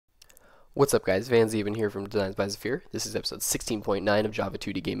What's up guys, Van Zeven here from Designs by Zephyr. This is episode 16.9 of Java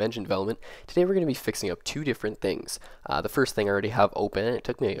 2D Game Engine Development. Today we're going to be fixing up two different things. The first thing I already have open, and it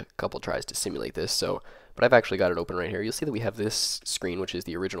took me a couple tries to simulate this, but I've actually got it open right here. You'll see that we have this screen, which is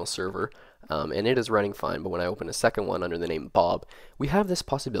the original server, and it is running fine, but when I open a second one under the name Bob, we have this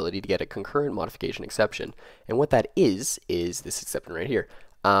possibility to get a concurrent modification exception. And what that is this exception right here.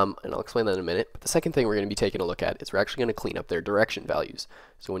 And I'll explain that in a minute. But the second thing we're going to be taking a look at is we're actually going to clean up their direction values.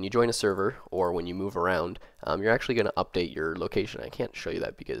 So when you join a server or when you move around, you're actually going to update your location. I can't show you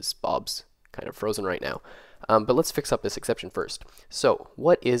that because Bob's kind of frozen right now. But let's fix up this exception first. So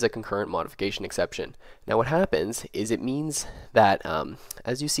what is a concurrent modification exception? Now what happens is it means that,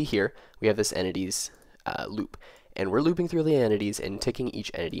 as you see here, we have this entities loop. And we're looping through the entities and ticking each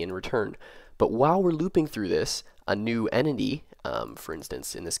entity in return. But while we're looping through this, a new entity, for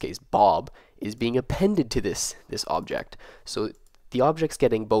instance, in this case, Bob, is being appended to this object. So the object's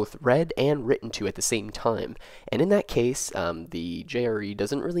getting both read and written to at the same time. And in that case, the JRE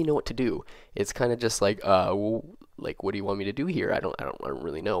doesn't really know what to do. It's kind of just like, well, like, what do you want me to do here? I don't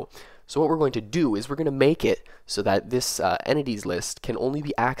really know. So what we're going to do is we're going to make it so that this entities list can only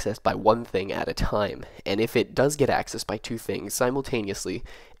be accessed by one thing at a time. And if it does get accessed by two things simultaneously,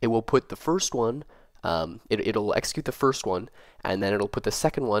 it will put the first one, it'll execute the first one, and then it'll put the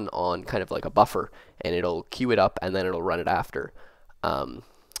second one on kind of like a buffer, and it'll queue it up, and then it'll run it after. So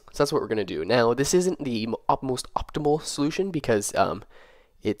that's what we're going to do. Now, this isn't the most optimal solution because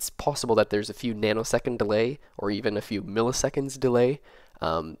it's possible that there's a few nanosecond delay or even a few milliseconds delay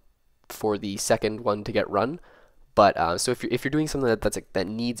for the second one to get run. But so if you're doing something that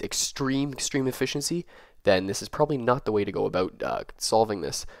needs extreme efficiency, then this is probably not the way to go about solving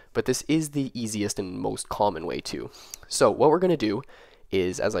this. But this is the easiest and most common way too. So what we're going to do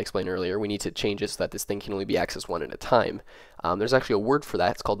is, as I explained earlier, we need to change it so that this thing can only be accessed one at a time. There's actually a word for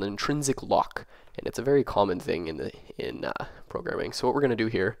that. It's called an intrinsic lock, and it's a very common thing in programming. So what we're going to do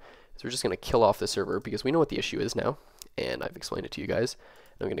here is we're just going to kill off the server because we know what the issue is now, and I've explained it to you guys.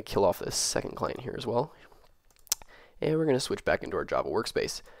 And I'm going to kill off this second client here as well, and we're going to switch back into our Java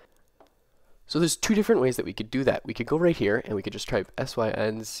workspace. So there's two different ways that we could do that. We could go right here and we could just type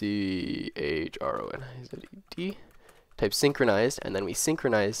synchronized, type synchronized, and then we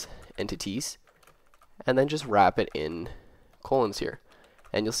synchronize entities, and then just wrap it in colons here.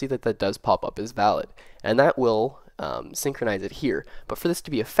 And you'll see that that does pop up as valid. And that will synchronize it here. But for this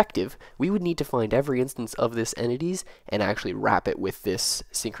to be effective, we would need to find every instance of this entities and actually wrap it with this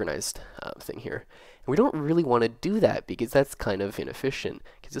synchronized thing here. And we don't really want to do that because that's kind of inefficient.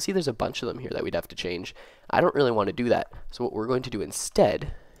 Because you'll see there's a bunch of them here that we'd have to change. I don't really want to do that. So what we're going to do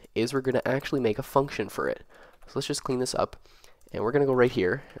instead is we're going to actually make a function for it. So let's just clean this up. And we're going to go right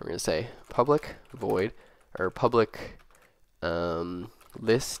here. And we're going to say public void, or public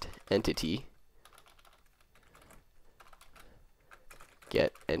list entity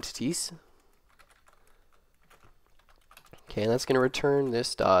get entities. Okay, and that's going to return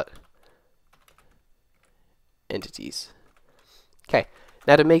this dot entities. Okay,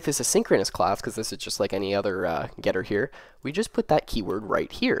 now to make this a synchronous class, because this is just like any other getter here, we just put that keyword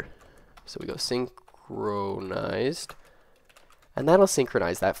right here. So we go synchronized, and that'll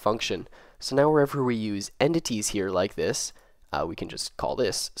synchronize that function. So now wherever we use entities here like this, we can just call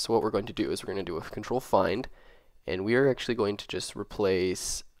this. So what we're going to do is we're going to do a control find, and we are actually going to just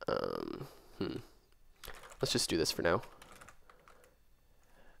replace, let's just do this for now.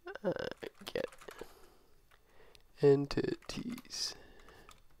 Get entities.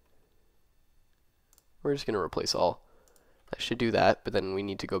 We're just going to replace all. That should do that, but then we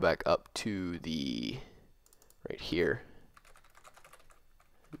need to go back up to the right here.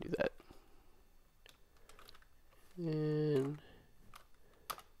 Do that. And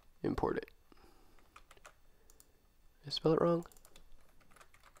import it. Did I spell it wrong?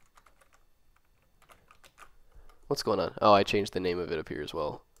 What's going on? Oh, I changed the name of it up here as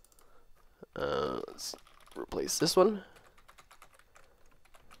well. Let's replace this one.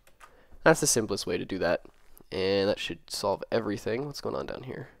 That's the simplest way to do that. And that should solve everything. What's going on down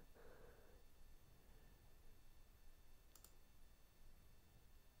here?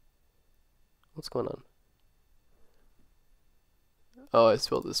 What's going on? Oh, I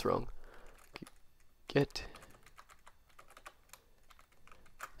spelled this wrong. Get.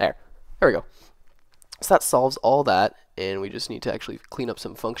 There we go. So that solves all that, and we just need to actually clean up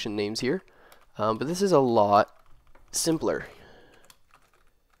some function names here. But this is a lot simpler.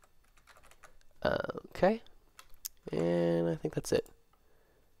 Okay, and I think that's it.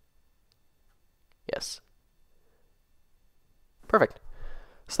 Yes. Perfect.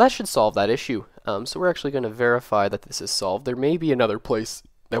 So that should solve that issue. So we're actually going to verify that this is solved. There may be another place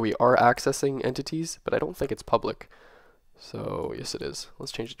that we are accessing entities, but I don't think it's public. So yes, it is.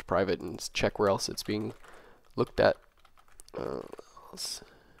 Let's change it to private and check where else it's being looked at. Oops.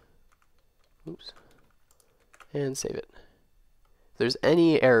 And save it. If there's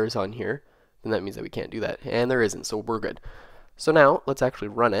any errors on here, then that means that we can't do that. And there isn't, so we're good. So now, let's actually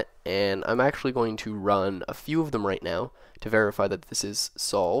run it, and I'm actually going to run a few of them right now to verify that this is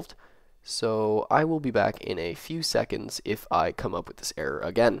solved. So I will be back in a few seconds if I come up with this error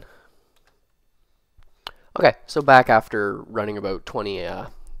again. Okay, so back after running about 20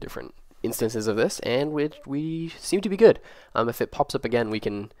 different instances of this, and we seem to be good. If it pops up again, we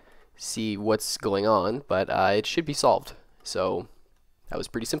can see what's going on, but it should be solved. So that was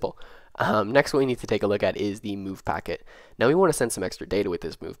pretty simple. Next, what we need to take a look at is the move packet. Now we want to send some extra data with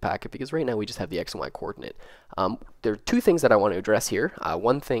this move packet because right now we just have the X and Y coordinate. There are two things that I want to address here.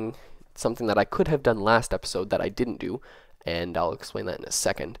 One thing, something that I could have done last episode that I didn't do, and I'll explain that in a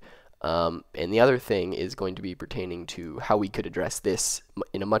second. And the other thing is going to be pertaining to how we could address this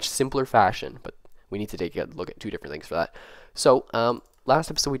in a much simpler fashion, but we need to take a look at two different things for that. So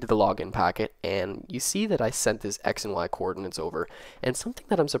last episode we did the login packet, and you see that I sent this X and Y coordinates over, and something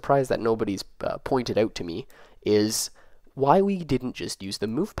that I'm surprised that nobody's pointed out to me is why we didn't just use the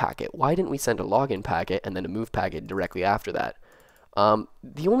move packet. Why didn't we send a login packet and then a move packet directly after that?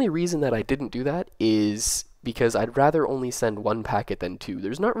 The only reason that I didn't do that is because I'd rather only send one packet than two.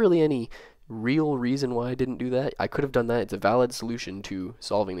 There's not really any real reason why I didn't do that. I could have done that. It's a valid solution to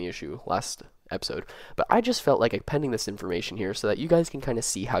solving the issue last episode. But I just felt like appending this information here so that you guys can kind of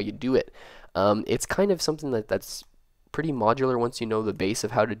see how you do it. It's kind of something that's pretty modular once you know the base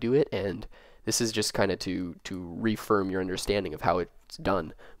of how to do it, and this is just kind of to reaffirm your understanding of how it's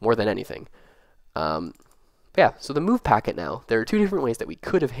done more than anything. Yeah, so the move packet now, there are two different ways that we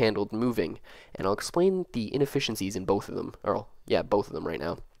could have handled moving, and I'll explain the inefficiencies in both of them, or yeah, both of them right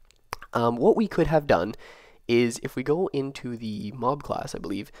now. What we could have done is if we go into the mob class, I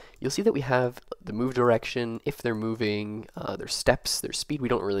believe, you'll see that we have the move direction, if they're moving, their steps, their speed we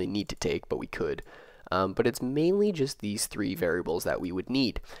don't really need to take, but we could. But it's mainly just these three variables that we would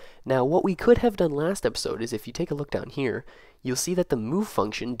need. Now, what we could have done last episode is if you take a look down here, you'll see that the move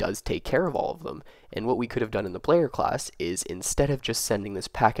function does take care of all of them. And what we could have done in the player class is instead of just sending this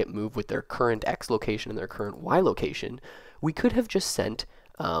packet move with their current X location and their current Y location, we could have just sent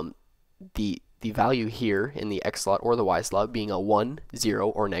the value here in the X slot or the Y slot being a 1, 0,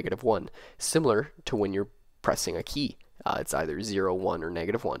 or -1, similar to when you're pressing a key. It's either 0, 1, or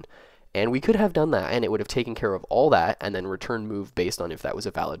 -1. And we could have done that, and it would have taken care of all that, and then return move based on if that was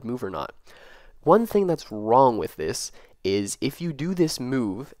a valid move or not. One thing that's wrong with this is if you do this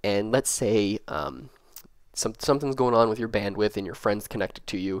move, and let's say something's going on with your bandwidth and your friend's connected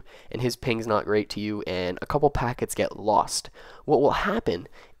to you, and his ping's not great to you, and a couple packets get lost. What will happen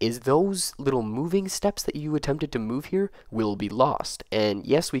is those little moving steps that you attempted to move here will be lost. And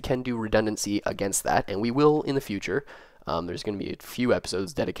yes, we can do redundancy against that, and we will in the future. There's going to be a few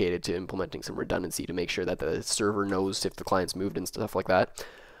episodes dedicated to implementing some redundancy to make sure that the server knows if the client's moved and stuff like that.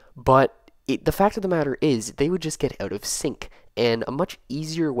 But the fact of the matter is they would just get out of sync, and a much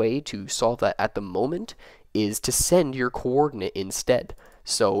easier way to solve that at the moment is to send your coordinate instead.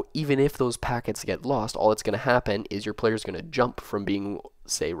 So even if those packets get lost, all that's going to happen is your player's going to jump from being,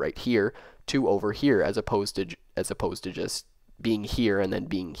 say, right here to over here, as opposed to just being here and then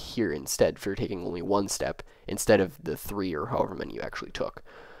being here instead, for taking only one step instead of the 3 or however many you actually took.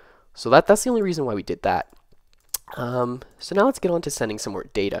 So that's the only reason why we did that. So now let's get on to sending some more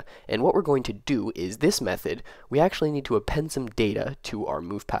data, and what we're going to do is this method, we actually need to append some data to our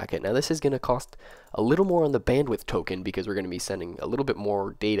move packet. Now this is going to cost a little more on the bandwidth token because we're going to be sending a little bit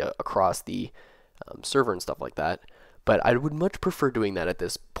more data across the server and stuff like that, but I would much prefer doing that at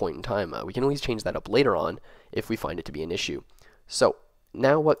this point in time. We can always change that up later on if we find it to be an issue. So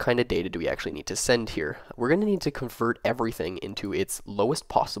now what kind of data do we actually need to send here? We're going to need to convert everything into its lowest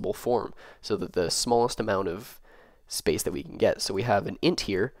possible form so that the smallest amount of space that we can get. So we have an int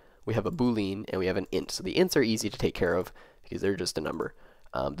here, we have a boolean, and we have an int. So the ints are easy to take care of because they're just a number.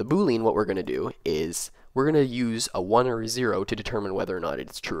 The boolean, what we're going to do is we're going to use a 1 or a 0 to determine whether or not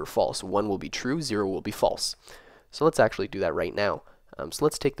it's true or false. 1 will be true, 0 will be false. So let's actually do that right now. So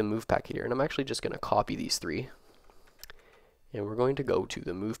let's take the move packet here, and I'm actually just going to copy these three. And we're going to go to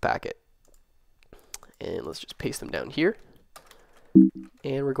the move packet. And let's just paste them down here.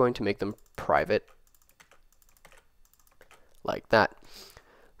 And we're going to make them private, like that.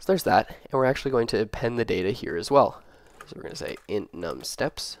 So there's that, and we're actually going to append the data here as well. So we're going to say int num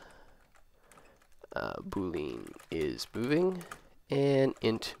steps, boolean is moving, and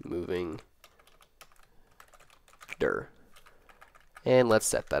int moving dir. And let's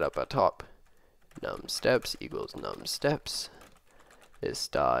set that up at top. Num steps equals num steps. This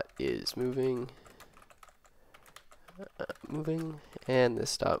dot is moving, and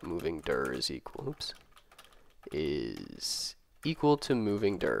this dot moving dir is equal, to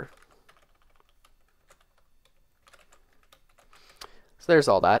moving dir. So there's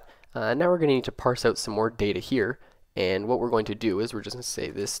all that. Now we're going to need to parse out some more data here, and what we're going to do is we're just going to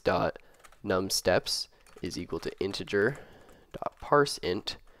say this dot num steps is equal to integer dot parse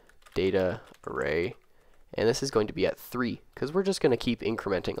int data array, and this is going to be at 3 because we're just going to keep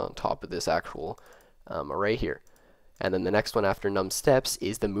incrementing on top of this actual array here. And then the next one after num steps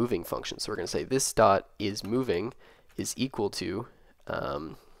is the moving function. So we're going to say this dot is moving is equal to,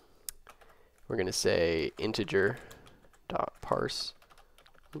 we're going to say integer dot parse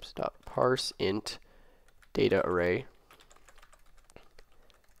int data array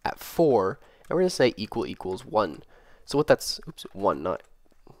at 4, and we're going to say equals 1. So what that's, 1, not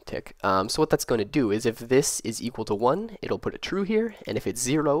tick. So what that's going to do is if this is equal to 1, it'll put a true here, and if it's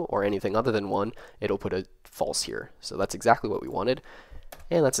 0 or anything other than 1, it'll put a false here. So that's exactly what we wanted,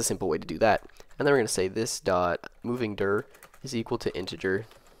 and that's a simple way to do that. And then we're going to say this dot moving dir is equal to integer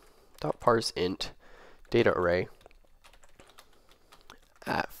dot parse int data array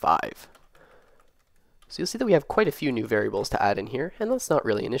at 5. So you'll see that we have quite a few new variables to add in here, and that's not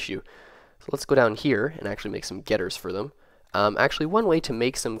really an issue. So let's go down here and actually make some getters for them. Actually, one way to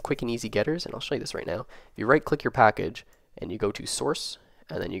make some quick and easy getters, and I'll show you this right now, if you right click your package and you go to source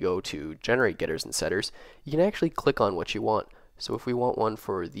and then you go to generate getters and setters, you can actually click on what you want. So if we want one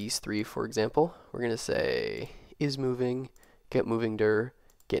for these 3, for example, we're going to say is moving, get moving dir,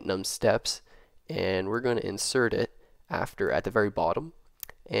 get num steps, and we're going to insert it at the very bottom,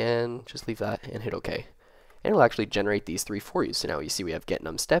 and just leave that and hit OK. And it'll actually generate these 3 for you. So now you see we have get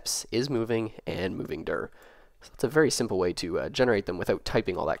num steps, is moving, and moving dir. So it's a very simple way to generate them without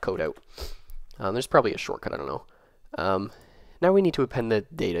typing all that code out. There's probably a shortcut, I don't know. Now we need to append the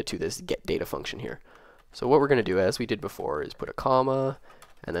data to this get data function here. So what we're going to do, as we did before, is put a comma,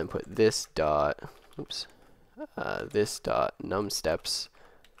 and then put this dot, this dot num steps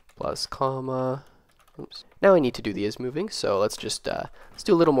plus comma. Now I need to do the is moving, so let's just let's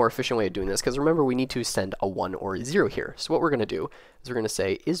do a little more efficient way of doing this, because remember we need to send a 1 or a 0 here. So what we're going to do is we're going to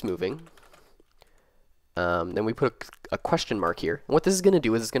say is moving. Then we put a question mark here, and what this is going to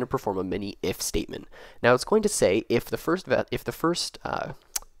do is it's going to perform a mini if statement. Now it's going to say if the first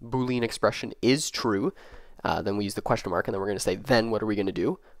Boolean expression is true, then we use the question mark, and then we're going to say then what are we going to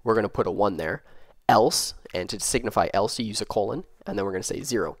do? We're going to put a 1 there. Else, and to signify else you use a colon, and then we're going to say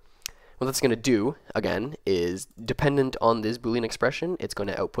 0. What that's going to do, again, is dependent on this Boolean expression, it's going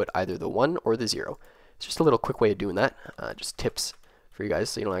to output either the 1 or the 0. It's just a little quick way of doing that, just tips for you guys,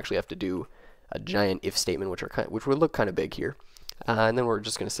 so you don't actually have to do a giant if statement, which would look kind of big here. And then we're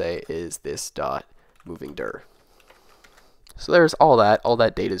just going to say is this dot moving dir. So there's all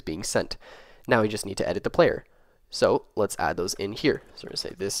that data is being sent. Now we just need to edit the player. So let's add those in here. So we're going to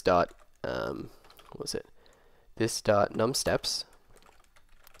say this dot, this dot num steps,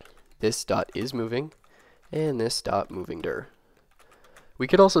 this dot is moving, and this dot moving dir. We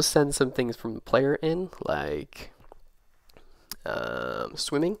could also send some things from the player in, like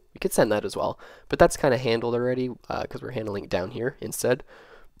swimming. We could send that as well, but that's kind of handled already because we're handling it down here instead.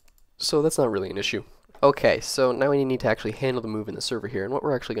 So that's not really an issue. Okay, so now we need to actually handle the move in the server here, and what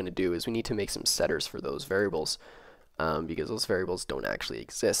we're actually going to do is we need to make some setters for those variables because those variables don't actually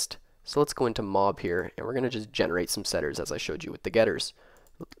exist. So let's go into mob here, and we're going to just generate some setters as I showed you with the getters.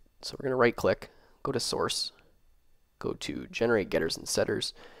 So we're going to right click, go to source, go to generate getters and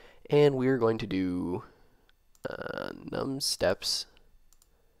setters, and we're going to do num steps,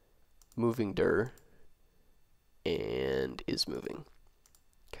 moving dir, and is moving.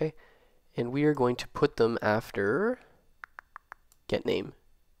 Okay, and we are going to put them after get name.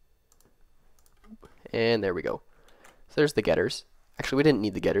 And there we go. So there's the getters. Actually, we didn't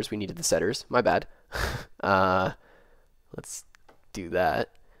need the getters, we needed the setters. My bad. Let's do that.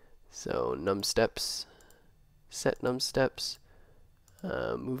 So num steps, set num steps,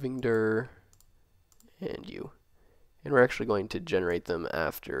 moving dir, and you. And we're actually going to generate them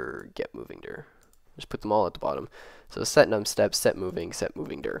after get moving dir. Just put them all at the bottom. So set num steps, set moving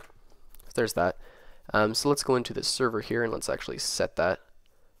dir. So there's that. So let's go into the server here and let's actually set that.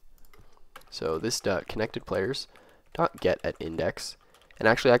 So this dot connected players dot get at index. And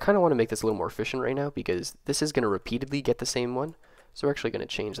actually I kind of want to make this a little more efficient right now because this is going to repeatedly get the same one. So we're actually going to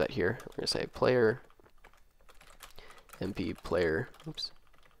change that here. We're going to say player MP player,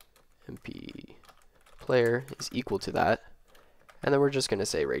 MP player is equal to that. And then we're just going to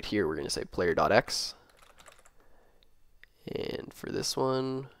say right here, we're going to say player.x. And for this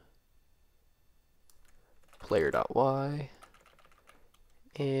one, player.y.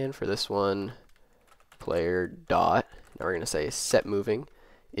 And for this one, player dot. Now we're going to say set moving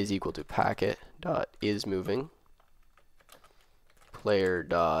is equal to packet dot is moving. Player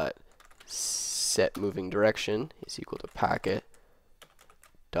dot set moving direction is equal to packet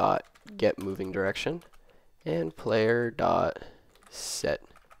dot get moving direction. And player dot set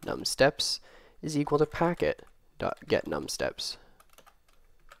num steps is equal to packet dot get num steps.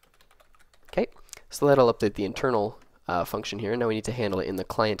 Okay, so that'll update the internal function here. Now we need to handle it in the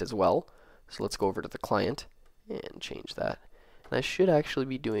client as well. So let's go over to the client and change that. And I should actually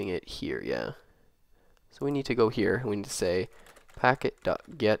be doing it here, yeah. So we need to go here. We need to say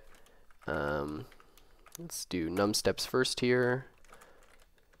packet.get. Let's do num steps first here.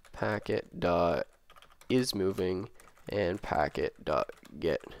 Packet.isMoving and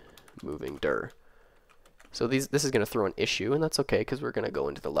packet.get moving dir. So this is going to throw an issue, and that's okay because we're going to go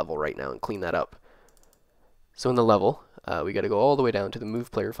into the level right now and clean that up. So in the level, we got to go all the way down to the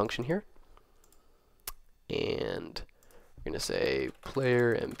move player function here. And we're going to say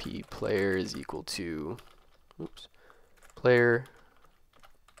player mp player is equal to player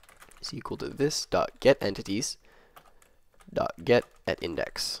is equal to this dot get entities dot get at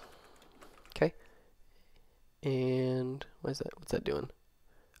index. Okay. And what is that? What's that doing?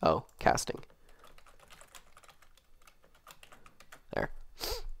 Oh, casting. There.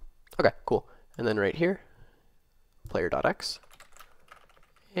 Okay, cool. And then right here, player.x.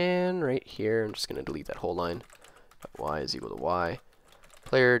 And right here, I'm just going to delete that whole line. Y is equal to y.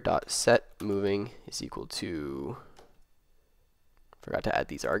 Player.set moving is equal to, forgot to add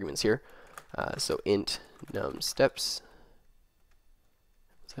these arguments here. So int num steps.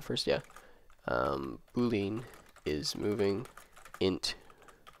 What's that first? Yeah. Boolean is moving int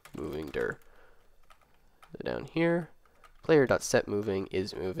moving dir. So down here, player.set moving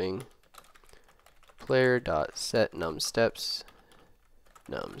is moving. Player.set num steps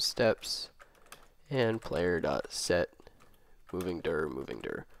and player.set moving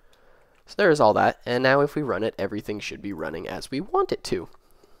dir. So there's all that, and now if we run it, everything should be running as we want it to.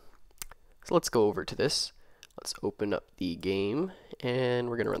 So let's go over to this. Let's open up the game, and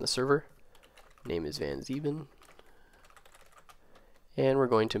we're going to run the server. Name is Van Zeeben. And we're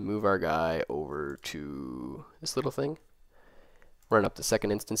going to move our guy over to this little thing. Run up the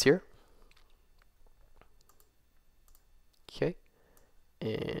second instance here. Okay.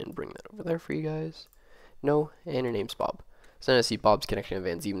 And bring that over there for you guys. No, and your name's Bob. So now I see Bob's connection and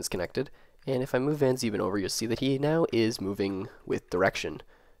Van Zeeben's connected. And if I move Van Zeeben over, you'll see that he now is moving with direction.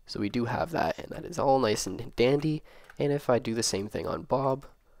 So we do have that, and that is all nice and dandy. And if I do the same thing on Bob,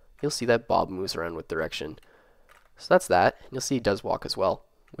 you'll see that Bob moves around with direction. So that's that. And you'll see he does walk as well,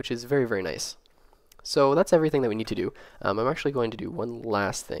 which is very, very nice. So that's everything that we need to do. I'm actually going to do one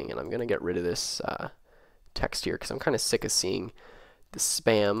last thing, and I'm going to get rid of this text here because I'm kind of sick of seeing the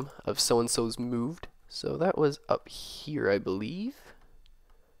spam of so-and-so's moved. So that was up here, I believe.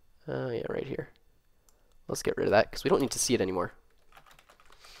 Yeah, right here. Let's get rid of that because we don't need to see it anymore.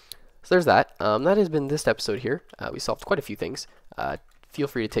 So there's that. That has been this episode here. We solved quite a few things. Feel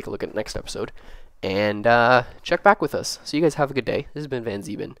free to take a look at the next episode and check back with us. So you guys have a good day. This has been Van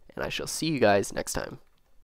Zeeben, and I shall see you guys next time.